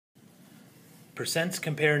Percents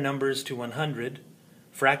compare numbers to 100.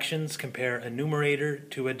 Fractions compare a numerator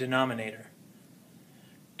to a denominator.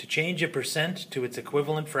 To change a percent to its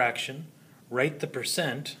equivalent fraction, write the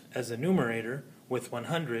percent as a numerator with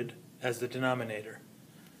 100 as the denominator,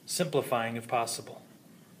 simplifying if possible.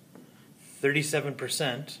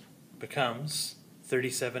 37% becomes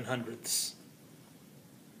 37 hundredths.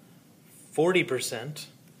 40%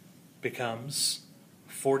 becomes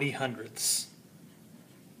 40 hundredths.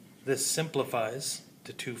 This simplifies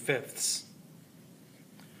to 2/5.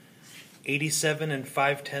 87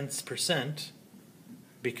 5/10%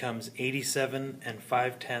 becomes 87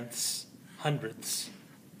 5/10 hundredths.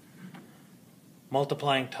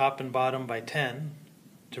 Multiplying top and bottom by 10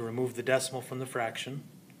 to remove the decimal from the fraction,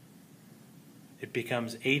 it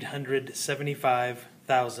becomes 875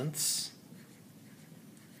 thousandths,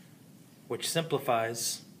 which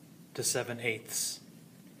simplifies to 7/8.